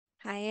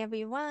Hi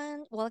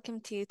everyone,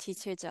 welcome to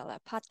Teacher Jella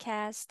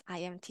podcast. I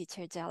am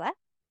Teacher Jella.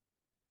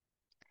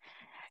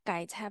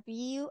 Guys, have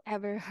you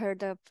ever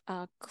heard of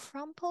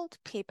crumpled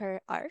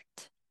paper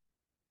art?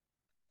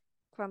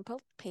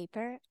 Crumpled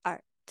paper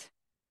art.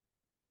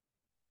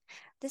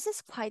 This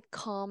is quite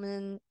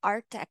common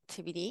art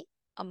activity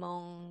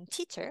among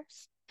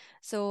teachers.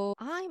 So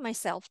I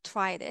myself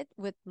tried it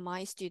with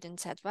my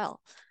students as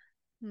well.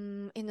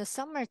 In the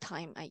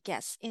summertime, I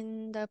guess,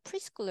 in the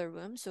preschooler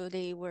room, so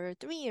they were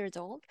 3 years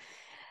old.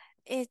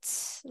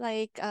 It's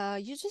like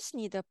you just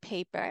need a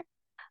paper.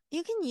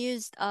 You can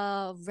use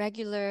a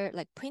regular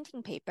like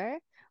printing paper,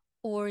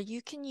 or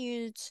you can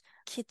use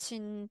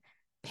kitchen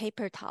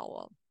paper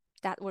towel.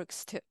 That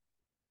works too.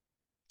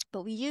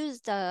 But we use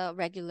the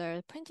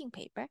regular printing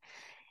paper,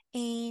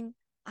 and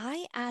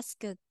I ask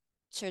the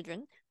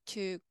children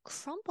to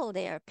crumple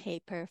their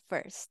paper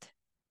first.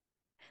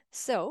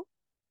 So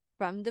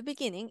from the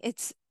beginning,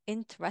 it's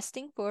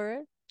interesting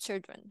for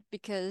children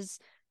because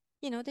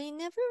they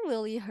never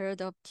really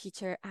heard of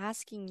teacher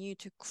asking you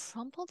to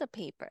crumple the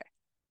paper.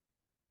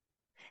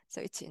 So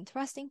it's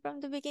interesting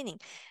from the beginning.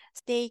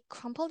 They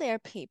crumple their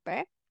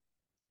paper,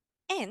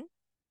 and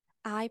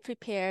I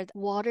prepared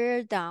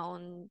watered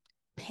down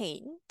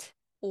paint,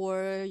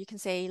 or you can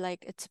say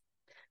like it's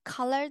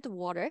colored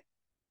water,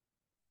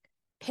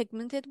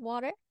 pigmented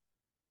water,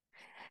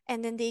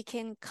 and then they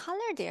can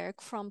color their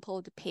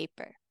crumpled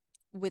paper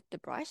with the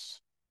brush.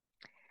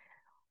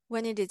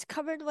 When it is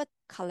covered with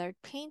colored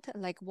paint,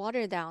 like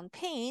watered down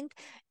paint,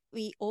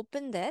 we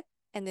opened it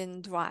and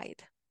then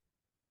dried.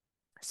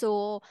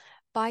 So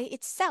by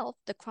itself,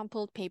 the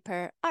crumpled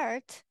paper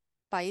art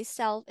by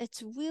itself,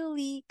 it's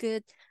really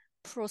good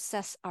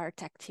process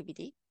art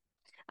activity.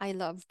 I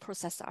love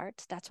process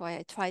art. That's why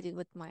I tried it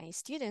with my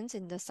students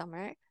in the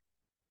summer.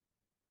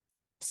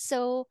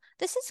 So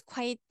this is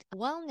quite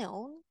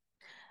well-known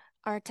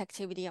art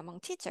activity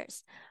among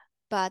teachers.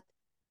 But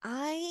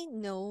I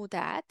know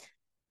that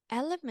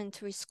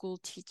elementary school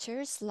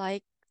teachers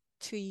like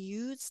to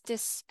use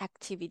this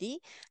activity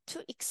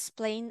to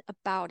explain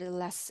about a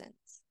lesson,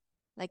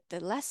 like the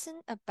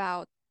lesson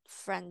about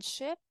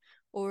friendship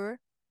or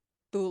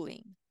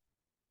bullying.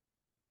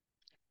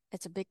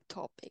 It's a big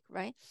topic,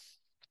 right?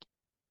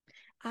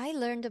 I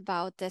learned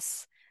about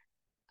this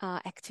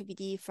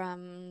activity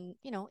from,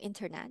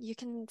 internet. You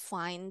can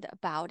find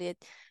about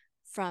it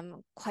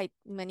from quite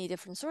many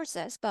different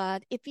sources.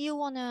 But if you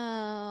want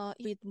to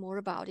read more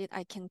about it,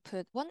 I can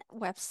put one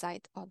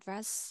website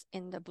address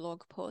in the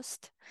blog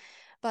post,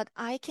 but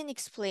I can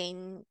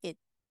explain it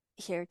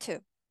here too.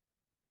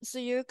 So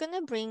you're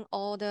gonna bring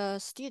all the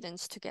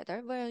students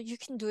together. Well, you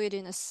can do it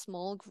in a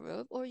small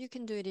group or you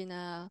can do it in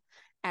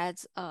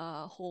as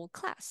a whole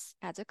class,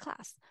 as a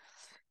class.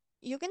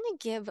 You're gonna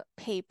give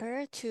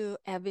paper to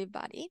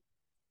everybody.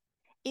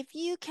 If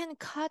you can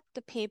cut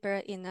the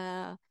paper in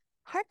a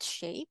heart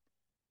shape,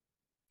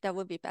 that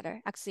would be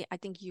better. Actually, I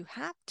think you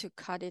have to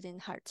cut it in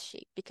heart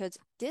shape because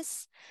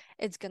this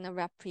is gonna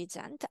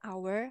represent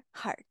our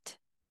heart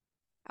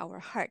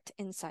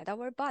inside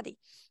our body.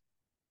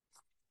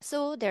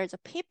 So there's a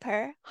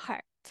paper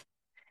heart.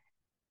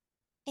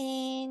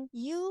 And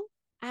you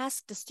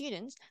ask the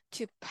students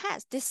to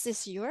pass. This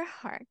is your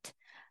heart.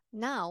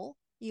 Now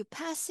you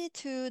pass it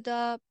to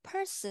the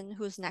person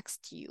who's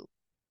next to you.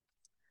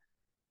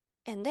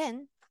 And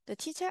then the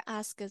teacher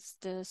asks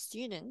the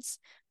students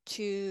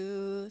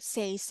to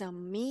say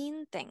some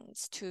mean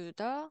things to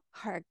the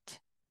heart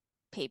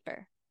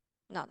paper.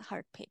 Not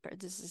heart paper,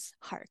 this is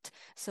heart.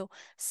 So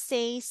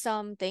say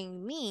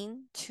something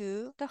mean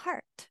to the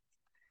heart.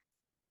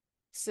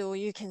 So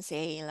you can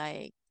say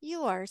like,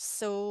 you are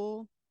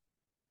so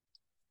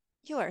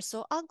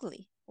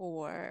ugly,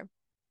 or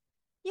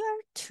you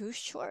are too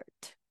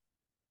short,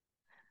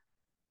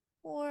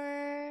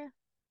 or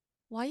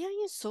why are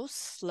you so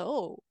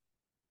slow,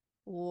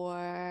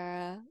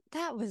 or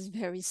that was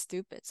very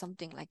stupid,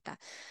 something like that.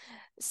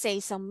 Say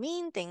some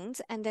mean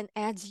things, and then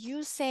as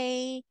you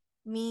say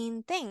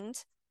mean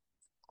things,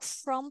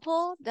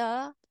 crumple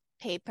the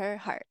paper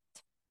heart.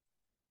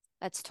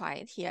 Let's try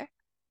it here.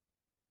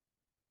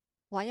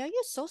 Why are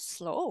you so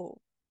slow?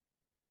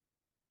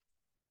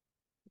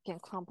 You can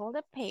crumple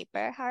the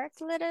paper heart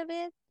a little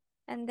bit,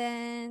 and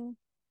then,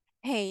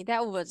 hey,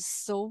 that was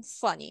so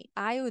funny.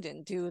 I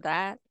wouldn't do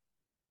that.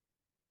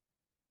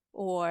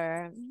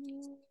 Or,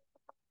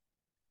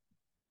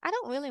 I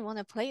don't really want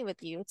to play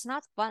with you. It's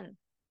not fun.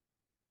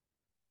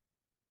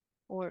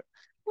 Or,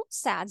 who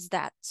says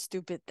that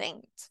stupid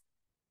thing?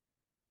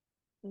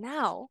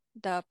 Now,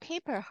 the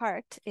paper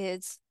heart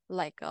is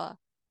like a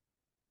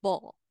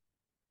ball.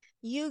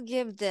 You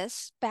give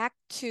this back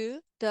to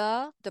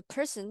the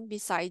person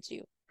beside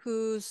you,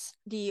 who's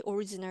the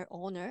original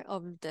owner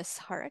of this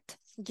heart.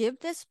 Give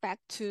this back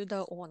to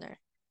the owner.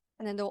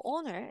 And then the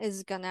owner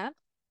is gonna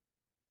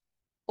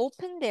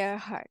open their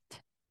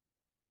heart.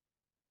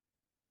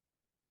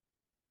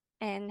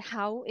 And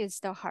how is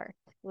the heart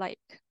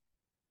like?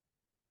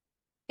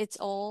 It's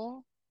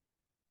all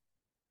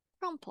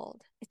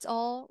crumpled. It's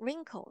all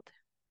wrinkled,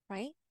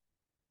 right?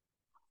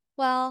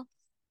 Well,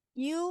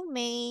 You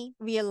may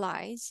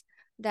realize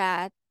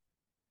that,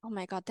 oh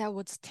my God, that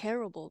was a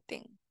terrible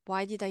thing.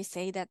 Why did I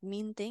say that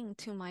mean thing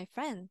to my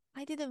friend?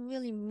 I didn't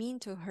really mean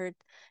to hurt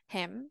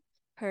him,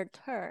 hurt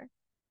her.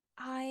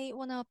 I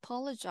want to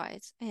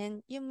apologize.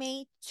 And you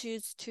may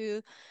choose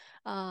to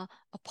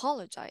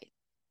apologize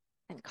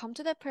and come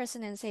to that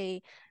person and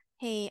say,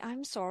 hey,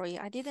 I'm sorry.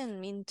 I didn't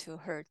mean to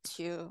hurt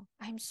you.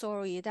 I'm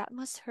sorry. That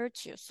must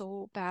hurt you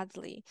so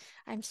badly.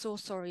 I'm so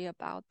sorry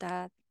about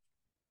that.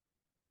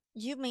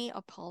 You may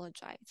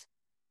apologize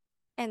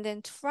and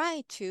then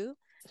try to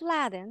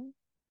flatten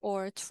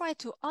or try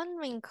to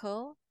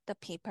unwrinkle the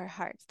paper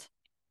heart.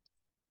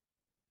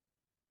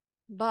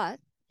 But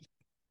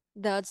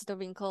does the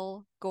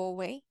wrinkle go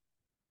away?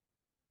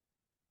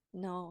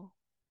 No,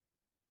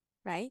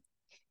 right?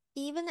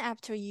 Even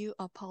after you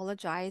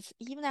apologize,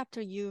 even after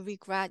you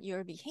regret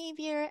your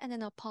behavior and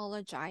then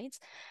apologize,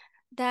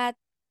 that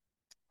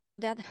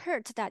that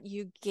hurt that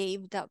you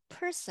gave that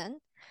person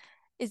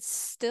is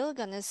still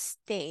gonna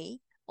stay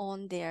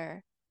on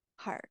their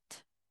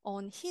heart,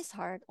 on his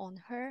heart,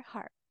 on her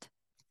heart.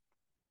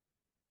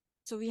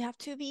 So we have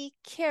to be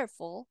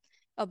careful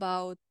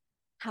about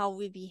how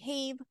we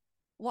behave,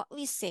 what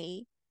we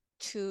say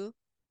to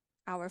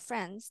our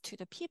friends, to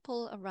the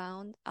people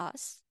around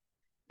us,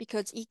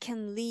 because it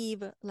can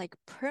leave like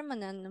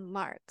permanent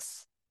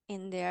marks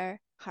in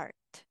their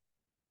heart.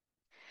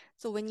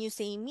 So when you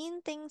say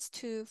mean things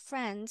to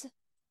friends,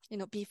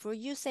 before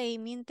you say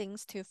mean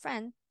things to a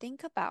friend,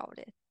 think about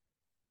it.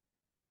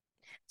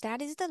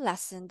 That is the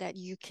lesson that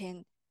you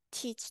can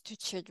teach to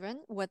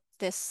children with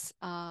this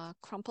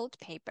crumpled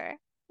paper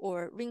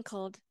or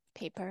wrinkled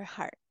paper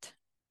heart.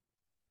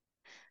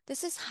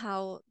 This is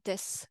how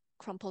this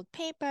crumpled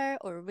paper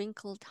or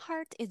wrinkled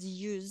heart is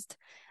used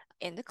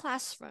in the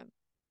classroom.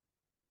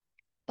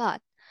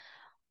 But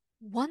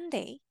one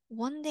day,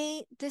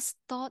 this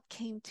thought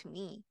came to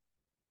me.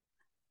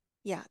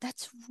 Yeah,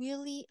 that's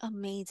really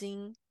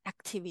amazing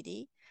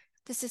activity.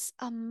 This is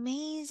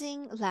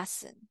amazing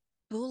lesson.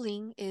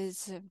 Bullying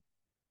is,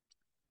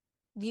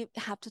 we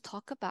have to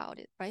talk about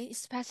it, right?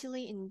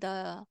 Especially in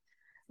the,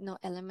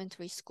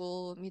 elementary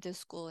school, middle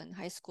school, and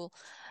high school.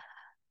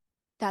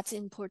 That's an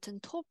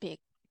important topic.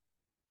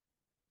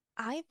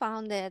 I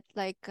found that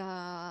like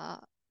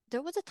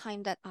there was a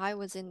time that I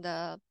was in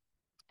the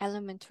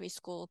elementary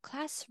school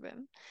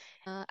classroom.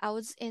 I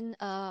was in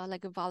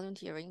like a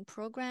volunteering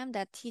program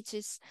that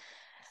teaches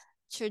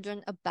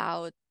children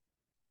about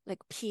like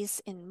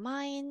peace in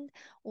mind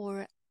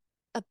or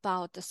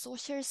about the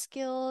social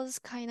skills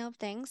kind of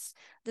things.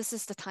 This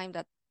is the time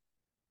that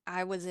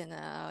I was in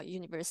a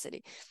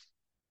university.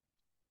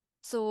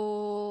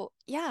 So,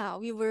 yeah,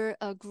 we were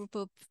a group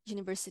of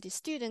university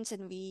students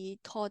and we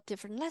taught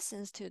different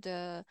lessons to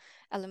the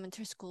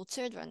elementary school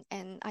children.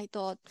 And I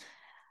thought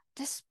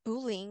this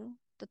bullying,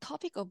 the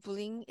topic of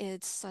bullying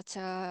is such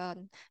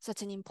an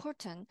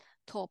important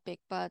topic,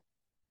 but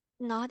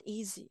not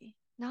easy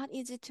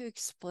to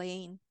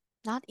explain,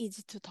 not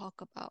easy to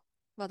talk about.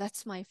 Well,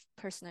 that's my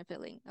personal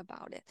feeling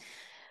about it.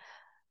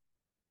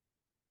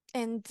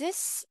 And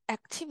this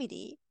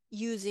activity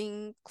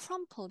using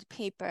crumpled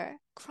paper,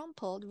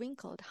 crumpled,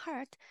 wrinkled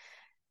heart,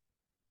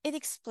 it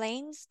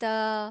explains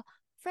the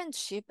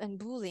friendship and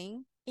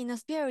bullying in a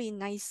very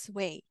nice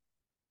way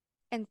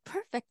and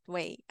perfect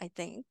way, I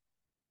think.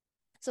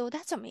 So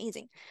that's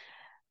amazing.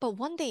 But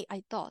one day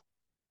I thought,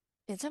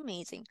 it's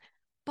amazing.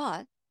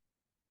 But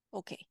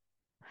okay,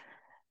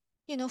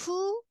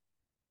 who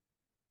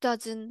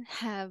doesn't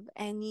have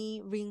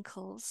any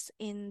wrinkles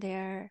in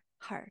their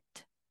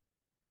heart?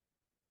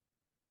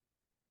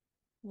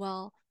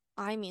 Well,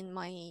 I'm in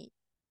my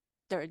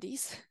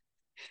 30s,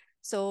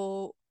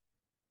 so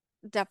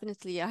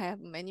definitely I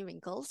have many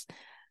wrinkles.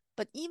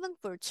 But even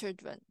for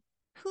children,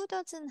 who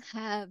doesn't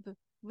have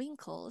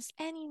wrinkles,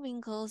 any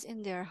wrinkles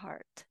in their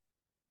heart,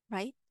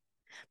 right?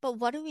 But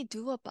what do we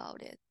do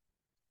about it?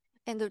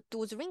 And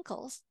those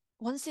wrinkles,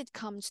 once it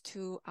comes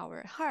to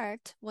our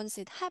heart, once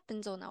it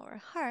happens on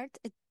our heart,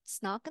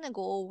 it's not going to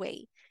go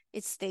away.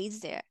 It stays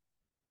there.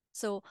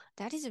 So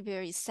that is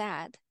very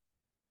sad.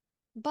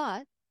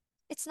 But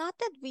it's not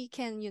that we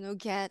can,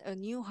 get a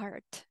new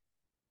heart,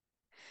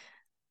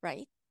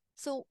 right?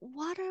 So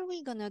what are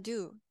we going to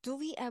do? Do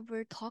we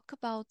ever talk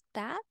about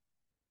that?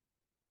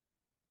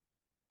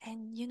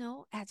 And,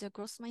 as a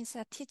growth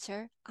mindset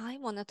teacher, I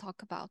want to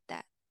talk about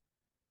that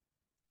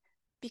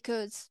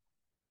because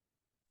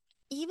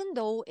even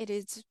though it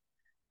is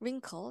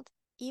wrinkled,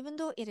 even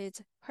though it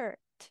is hurt,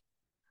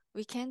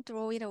 we can't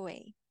throw it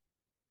away.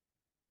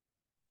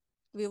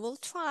 We will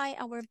try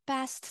our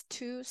best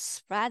to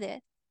spread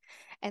it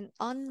and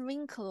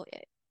unwrinkle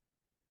it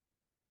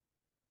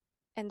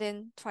and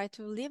then try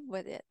to live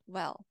with it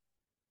well.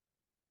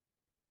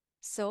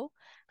 So,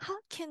 how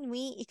can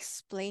we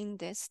explain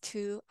this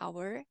to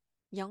our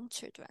young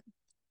children?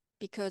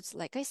 Because,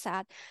 like I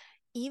said,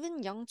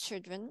 even young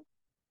children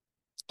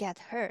get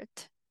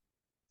hurt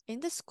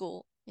in the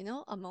school,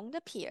 among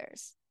the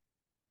peers.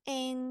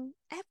 And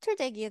after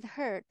they get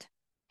hurt,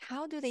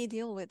 how do they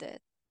deal with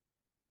it?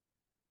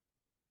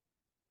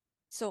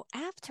 So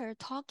after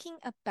talking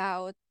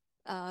about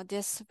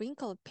this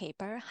wrinkled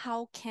paper,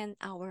 how can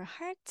our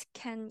heart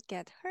can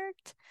get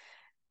hurt,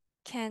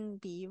 can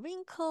be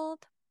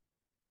wrinkled?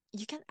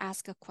 You can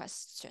ask a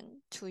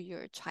question to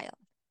your child.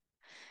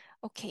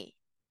 Okay,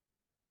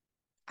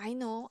 I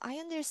know, I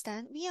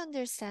understand, we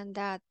understand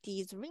that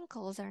these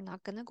wrinkles are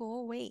not gonna go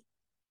away,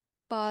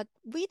 but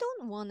we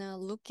don't wanna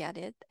look at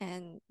it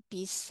and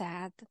be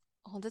sad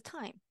all the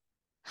time.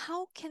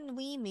 How can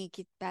we make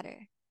it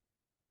better?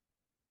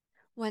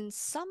 When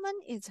someone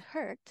is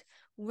hurt,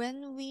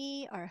 when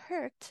we are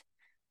hurt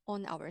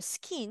on our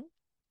skin,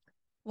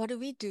 what do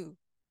we do?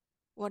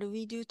 What do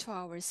we do to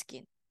our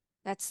skin?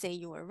 Let's say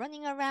you were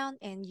running around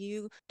and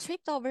you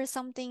tripped over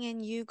something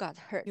and you got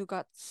hurt. You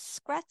got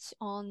scratch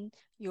on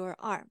your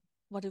arm.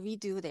 What do we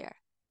do there?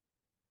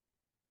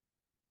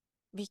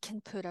 We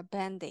can put a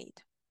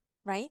band-aid,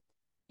 right?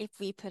 If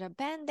we put a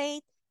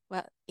band-aid,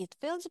 well, it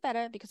feels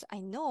better because I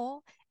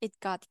know it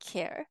got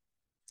care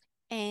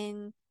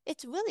and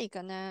it's really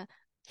gonna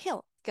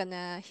heal,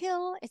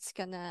 it's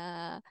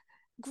gonna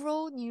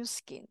grow new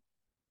skin.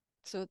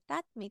 So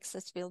that makes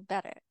us feel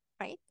better,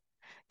 right?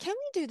 Can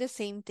we do the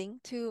same thing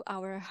to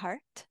our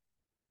heart?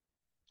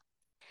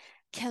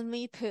 Can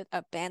we put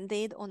a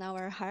band-aid on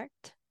our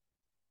heart?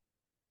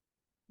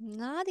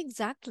 Not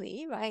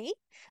exactly, right?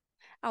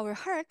 Our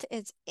heart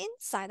is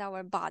inside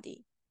our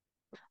body.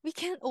 We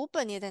can't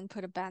open it and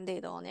put a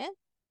band-aid on it.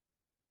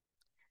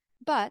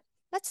 But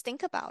let's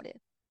think about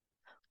it.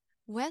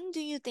 When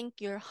do you think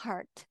your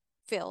heart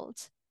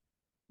feels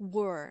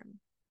warm,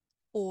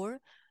 or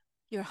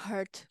your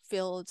heart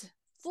feels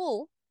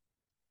full,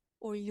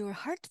 or your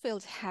heart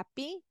feels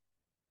happy?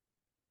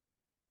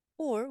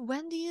 Or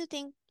when do you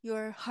think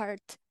your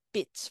heart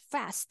beats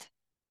fast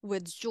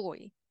with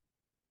joy?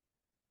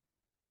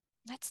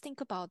 Let's think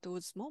about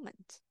those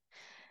moments.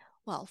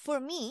 Well, for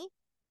me,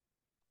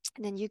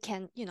 then you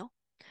can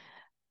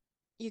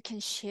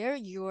share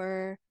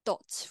your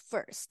thoughts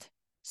first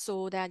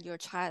so that your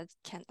child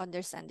can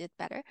understand it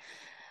better.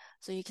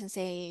 So you can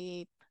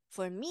say,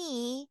 for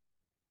me,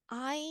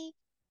 I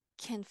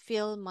can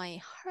feel my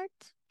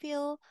heart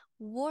feel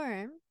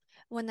warm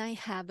when I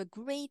have a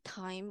great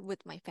time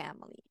with my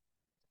family.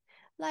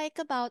 Like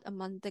about a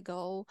month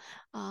ago,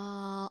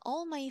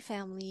 all my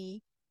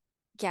family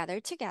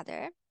gathered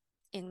together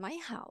in my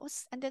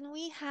house and then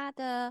we had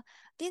a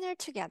dinner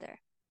together.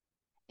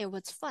 It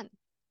was fun.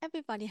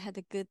 Everybody had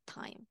a good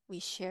time. We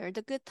shared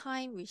a good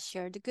time, we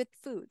shared the good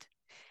food.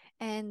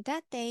 And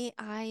that day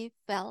I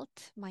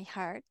felt my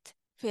heart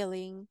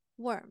feeling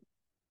warm.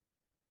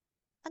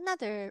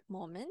 Another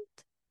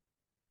moment,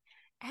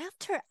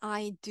 after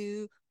I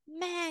do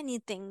many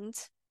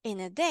things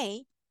in a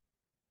day,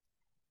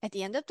 at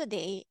the end of the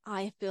day,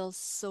 I feel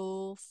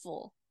so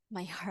full.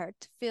 My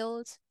heart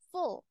feels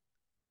full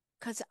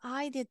because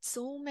I did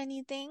so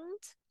many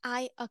things.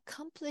 I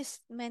accomplished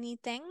many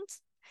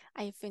things.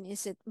 I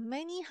finished it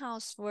many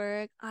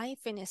housework. I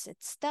finished it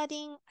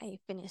studying. I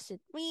finished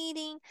it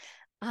reading.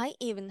 I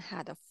even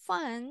had a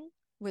fun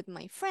with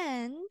my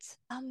friends.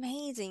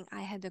 Amazing.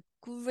 I had a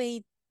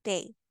great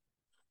day.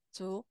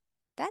 So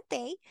that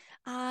day,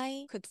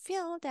 I could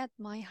feel that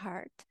my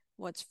heart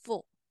was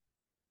full.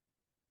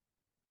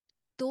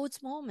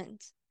 Those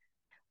moments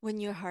when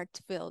your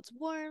heart feels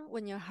warm,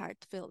 when your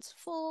heart feels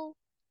full,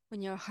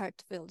 when your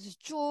heart feels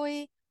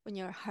joy, when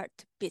your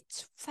heart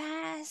beats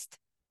fast,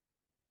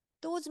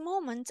 those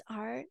moments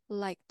are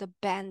like the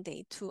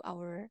band-aid to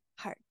our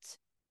hearts.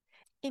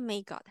 It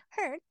may got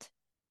hurt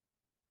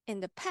in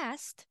the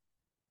past,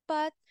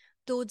 but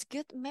those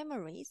good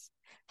memories,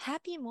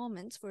 happy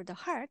moments for the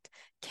heart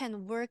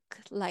can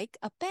work like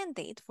a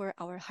band-aid for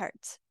our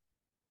hearts.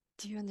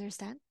 Do you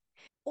understand?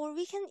 Or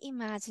we can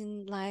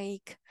imagine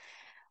like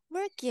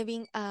we're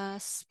giving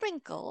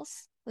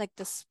sprinkles, like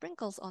the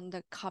sprinkles on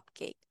the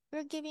cupcake.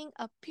 We're giving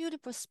a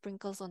beautiful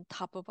sprinkles on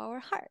top of our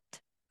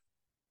heart.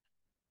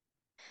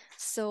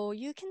 So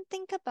you can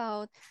think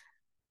about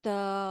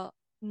the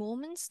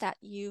moments that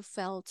you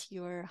felt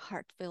your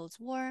heart feels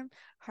warm,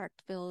 heart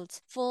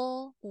feels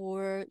full,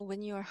 or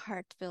when your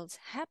heart feels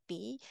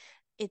happy,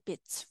 it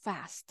beats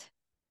fast.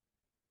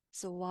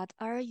 So what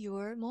are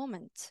your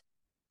moments?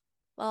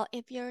 Well,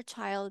 if your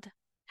child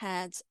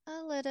has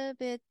a little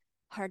bit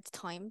hard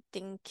time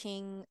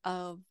thinking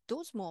of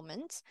those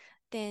moments,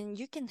 then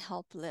you can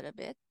help a little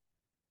bit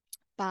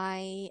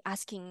by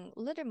asking a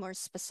little more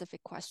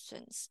specific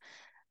questions.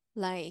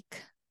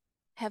 Like,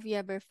 have you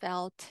ever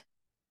felt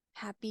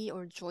happy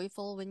or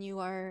joyful when you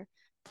are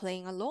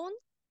playing alone?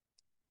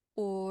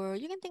 Or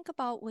you can think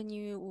about when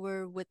you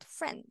were with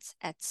friends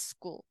at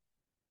school.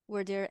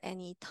 Were there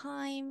any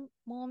time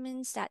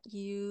moments that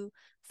you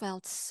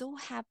felt so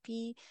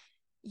happy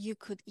you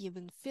could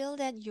even feel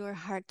that your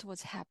heart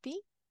was happy?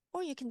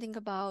 Or you can think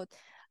about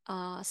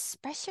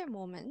special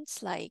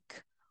moments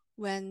like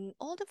when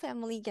all the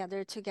family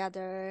gather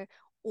together,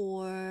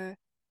 or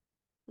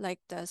like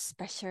the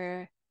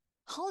special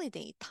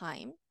holiday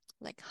time,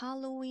 like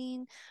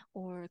Halloween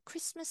or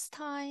Christmas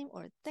time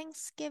or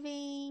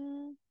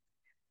Thanksgiving.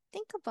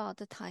 Think about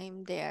the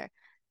time there.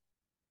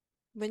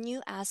 When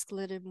you ask a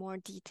little more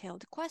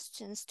detailed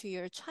questions to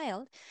your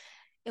child,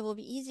 it will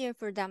be easier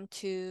for them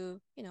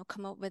to,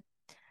 come up with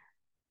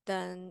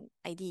an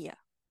idea.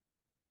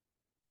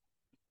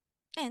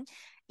 And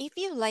if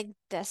you like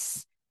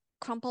this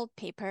crumpled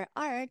paper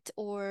art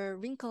or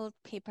wrinkled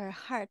paper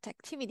heart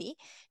activity,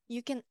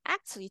 you can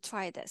actually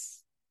try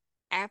this.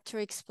 After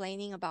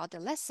explaining about the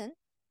lesson,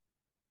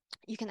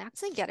 you can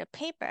actually get a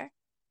paper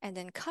and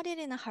then cut it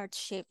in a heart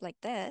shape like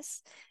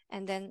this,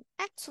 and then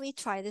actually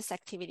try this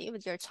activity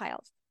with your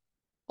child.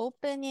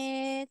 Open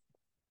it,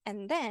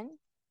 and then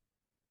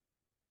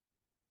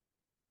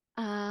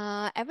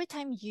every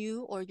time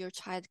you or your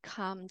child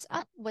comes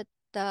up with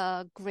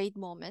the great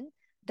moment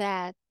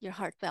that your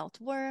heart felt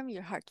warm,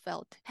 your heart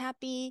felt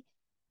happy,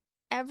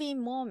 every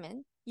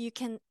moment you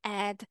can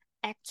add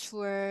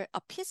extra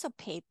a piece of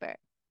paper,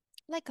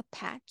 like a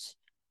patch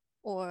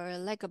or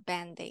like a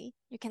band-aid.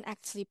 You can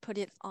actually put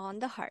it on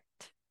the heart.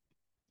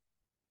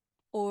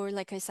 Or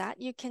like I said,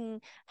 you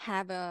can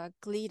have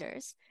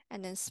glitters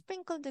and then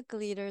sprinkle the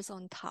glitters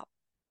on top.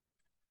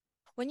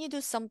 When you do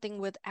something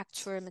with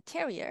actual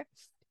material,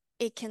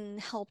 it can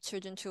help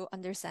children to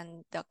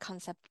understand the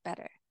concept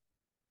better.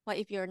 But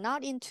if you're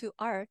not into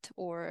art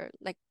or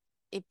like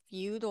if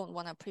you don't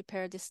want to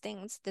prepare these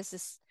things, this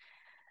is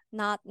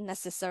not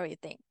necessary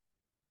thing.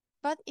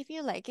 But if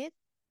you like it,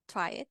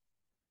 try it.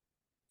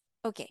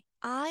 Okay,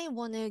 I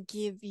want to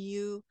give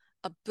you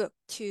a book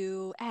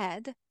to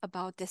add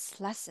about this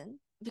lesson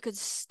because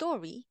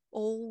story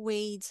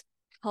always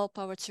help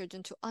our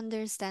children to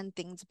understand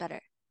things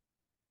better.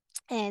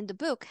 And the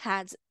book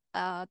has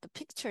the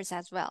pictures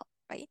as well,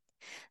 right?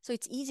 So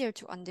it's easier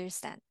to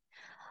understand.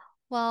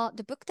 Well,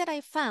 the book that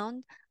I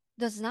found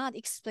does not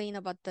explain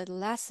about the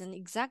lesson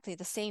exactly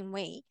the same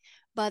way,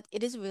 but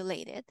it is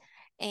related.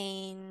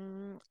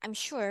 And I'm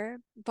sure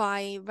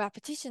by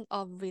repetition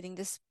of reading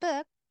this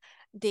book,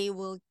 they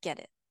will get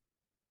it.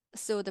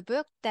 So the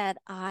book that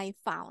I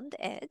found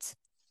is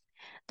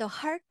The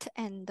Heart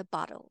and the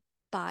Bottle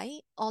by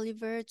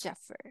Oliver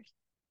Jeffers.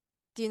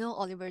 Do you know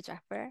Oliver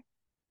Jeffers?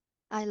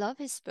 I love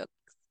his book.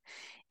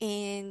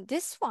 And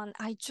this one,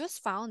 I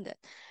just found it.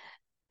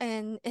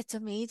 And it's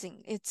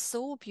amazing. It's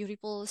so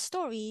beautiful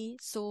story,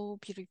 so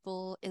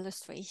beautiful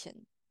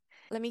illustration.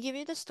 Let me give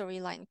you the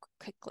storyline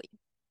quickly.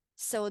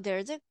 So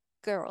there's a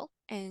girl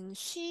and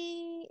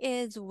she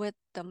is with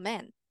the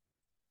man.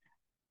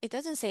 It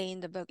doesn't say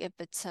in the book if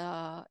it's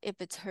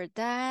her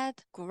dad,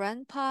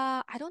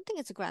 grandpa. I don't think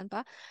it's a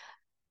grandpa.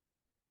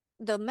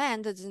 The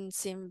man doesn't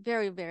seem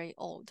very, very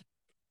old.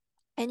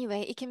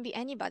 Anyway, it can be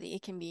anybody.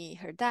 It can be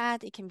her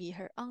dad, it can be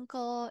her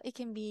uncle, it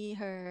can be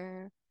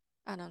her,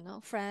 I don't know,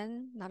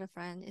 friend, not a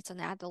friend, it's an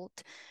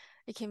adult.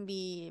 It can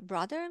be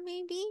brother,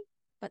 maybe.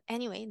 But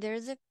anyway,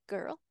 there's a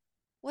girl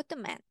with the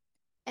man,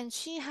 and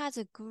she has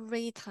a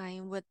great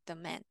time with the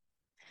man.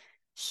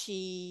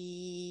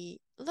 She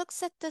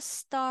looks at the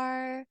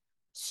star.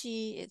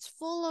 She is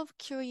full of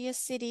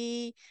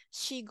curiosity.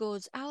 She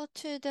goes out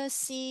to the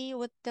sea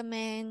with the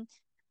man.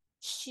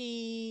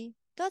 She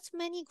does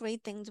many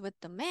great things with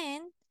the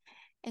man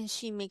and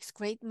she makes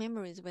great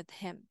memories with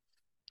him.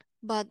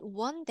 But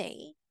one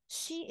day,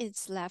 she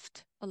is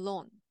left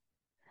alone.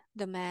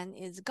 The man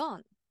is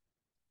gone,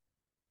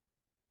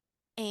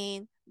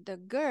 and the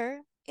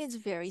girl is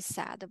very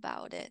sad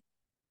about it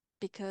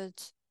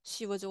because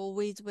she was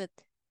always with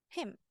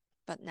him,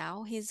 but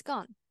now he's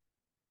gone.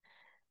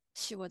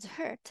 She was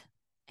hurt,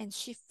 and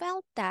she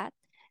felt that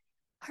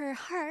her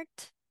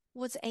heart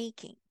was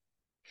aching.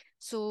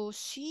 So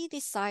she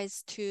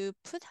decides to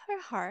put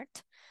her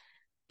heart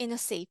in a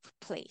safe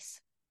place.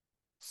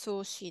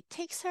 So she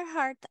takes her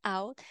heart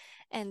out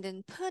and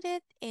then put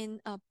it in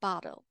a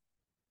bottle.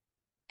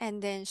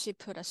 And then she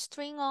put a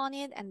string on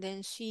it and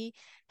then she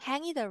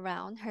hang it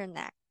around her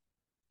neck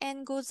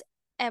and goes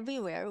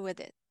everywhere with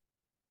it.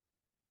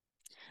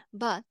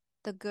 But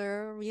the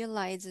girl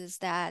realizes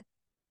that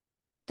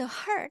the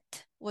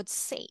heart was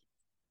safe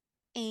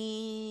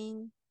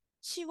and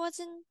she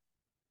wasn't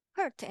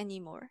hurt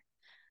anymore.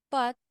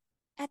 But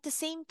at the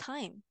same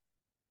time,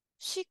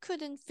 she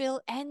couldn't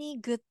feel any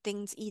good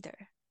things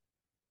either.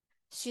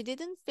 She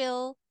didn't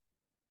feel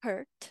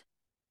hurt,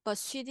 but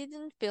she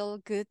didn't feel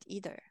good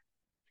either.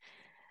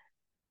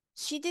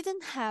 She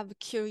didn't have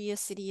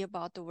curiosity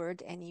about the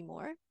world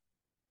anymore.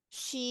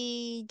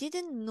 She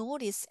didn't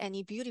notice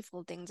any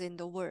beautiful things in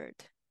the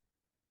world.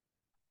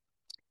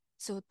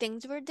 So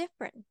things were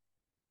different.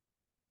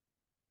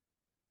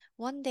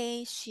 One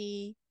day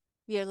she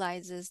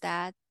realizes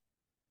that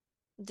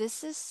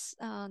this is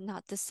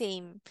not the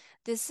same.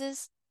 This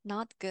is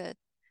not good.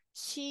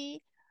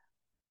 She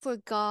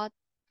forgot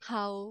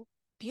how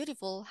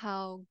beautiful,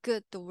 how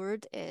good the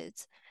world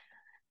is,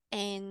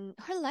 and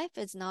her life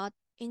is not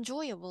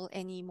enjoyable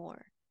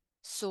anymore.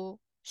 So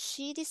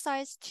she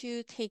decides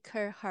to take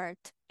her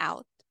heart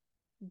out,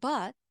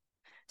 but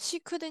she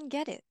couldn't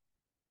get it.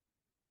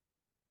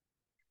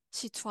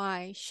 She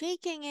tried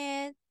shaking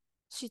it,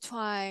 she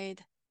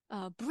tried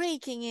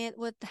breaking it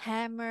with the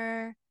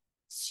hammer,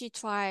 she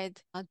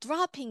tried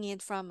dropping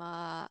it from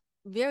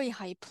very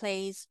high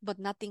place, but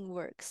nothing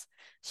works.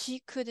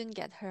 She couldn't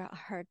get her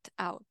heart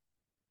out.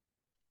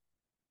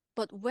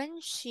 But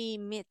when she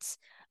meets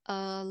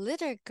a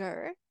little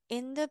girl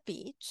in the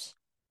beach,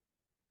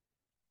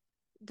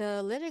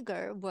 the little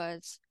girl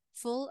was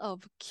full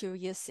of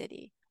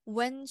curiosity.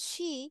 When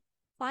she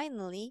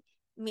finally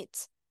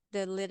meets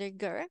the little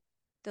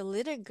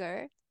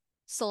girl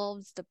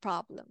solves the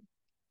problem.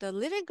 The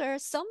little girl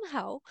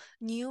somehow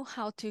knew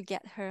how to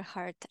get her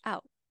heart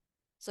out.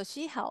 So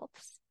she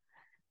helps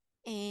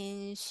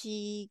and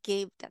she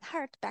gave that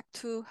heart back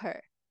to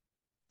her.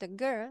 The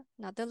girl,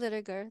 not the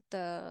little girl,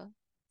 the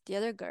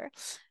other girl,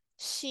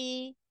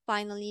 she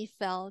finally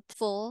felt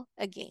full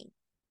again.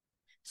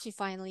 She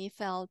finally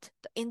felt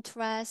the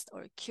interest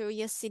or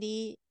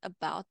curiosity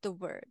about the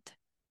world.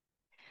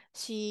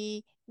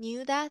 She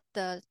knew that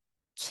the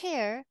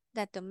chair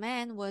that the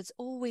man was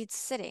always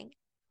sitting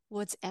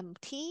was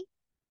empty,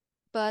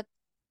 but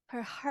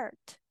her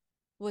heart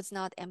was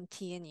not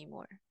empty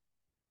anymore.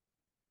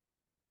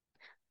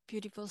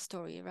 Beautiful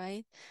story,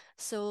 right?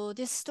 So,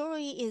 this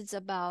story is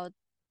about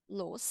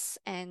loss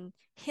and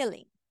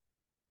healing.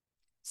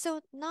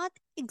 So, not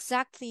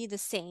exactly the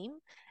same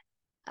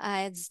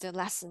as the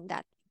lesson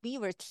that we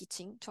were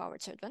teaching to our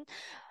children,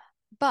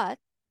 but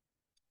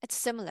it's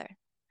similar.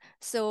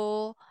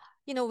 So,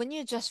 when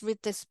you just read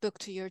this book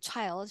to your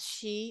child,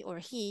 she or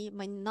he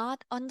might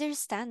not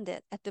understand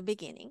it at the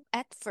beginning,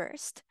 at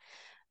first,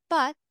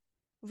 but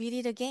read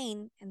it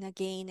again and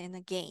again and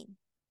again.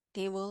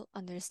 They will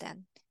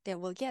understand. They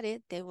will get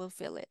it. They will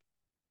feel it.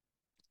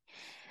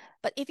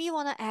 But if you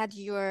want to add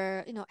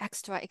your,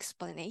 extra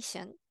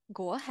explanation,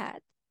 go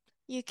ahead.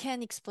 You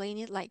can explain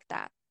it like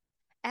that.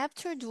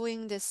 After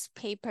doing this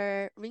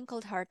paper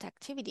wrinkled heart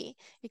activity,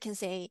 you can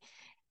say,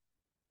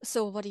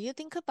 so what do you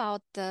think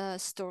about the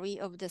story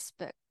of this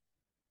book?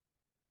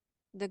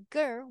 The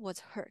girl was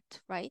hurt,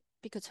 right?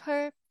 Because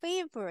her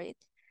favorite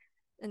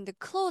and the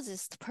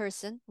closest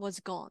person was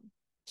gone.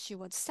 She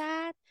was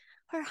sad.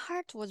 Her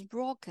heart was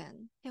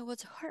broken. It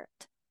was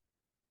hurt.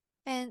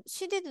 And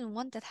she didn't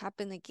want that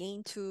happen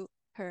again to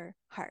her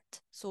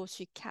heart. So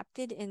she kept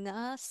it in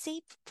a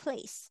safe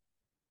place.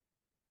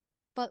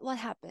 But what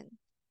happened?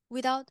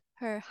 Without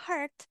her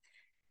heart,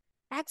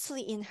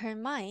 actually in her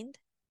mind,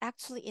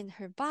 actually in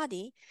her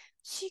body,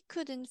 she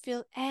couldn't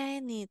feel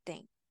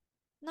anything.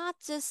 Not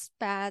just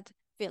bad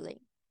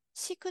feeling.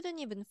 She couldn't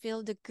even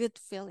feel the good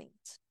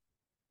feelings.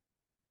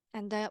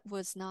 And that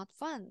was not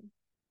fun.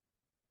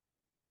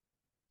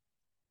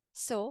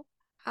 So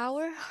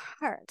our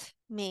heart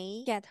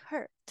may get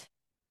hurt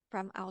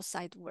from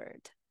outside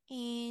world.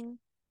 And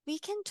we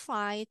can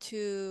try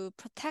to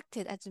protect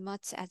it as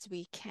much as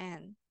we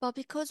can. But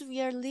because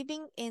we are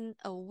living in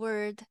a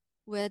world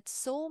with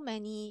so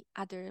many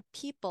other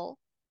people,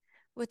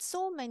 with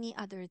so many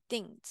other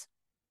things,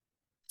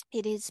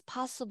 it is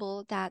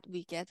possible that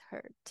we get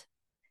hurt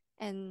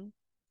and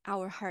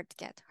our heart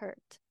get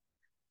hurt.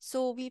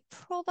 So we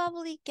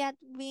probably get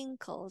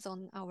wrinkles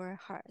on our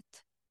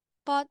heart.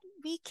 But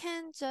we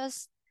can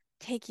just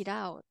take it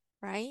out,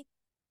 right?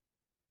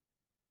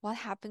 What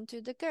happened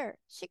to the girl?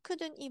 She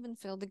couldn't even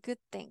feel the good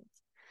things.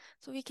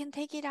 So we can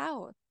take it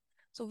out.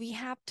 So we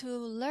have to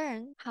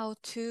learn how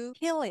to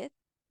heal it.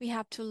 We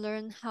have to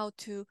learn how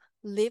to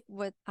live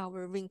with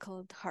our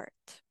wrinkled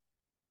heart.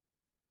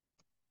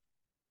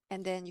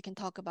 And then you can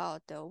talk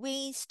about the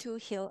ways to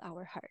heal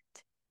our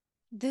heart.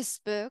 This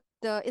book,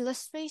 the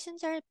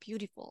illustrations are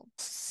beautiful,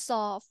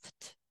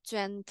 soft,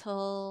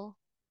 gentle,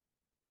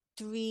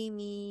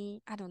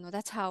 dreamy. I don't know,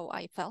 that's how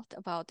I felt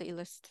about the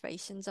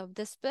illustrations of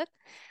this book.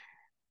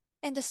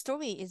 And the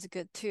story is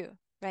good too,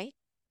 right?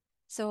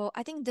 So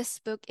I think this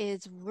book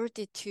is worth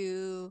it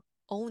to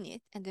own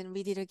it and then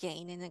read it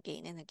again and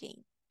again and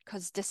again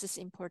because this is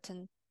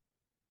important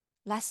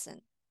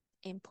lesson,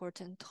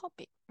 important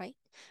topic, right?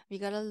 We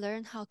gotta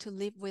learn how to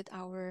live with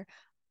our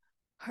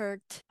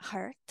hurt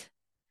heart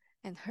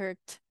and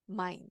hurt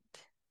mind.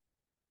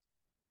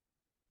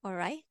 All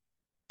right?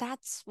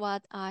 That's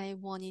what I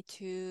wanted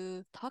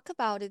to talk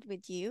about it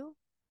with you.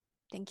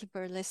 Thank you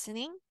for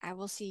listening. I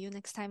will see you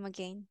next time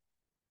again.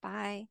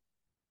 Bye.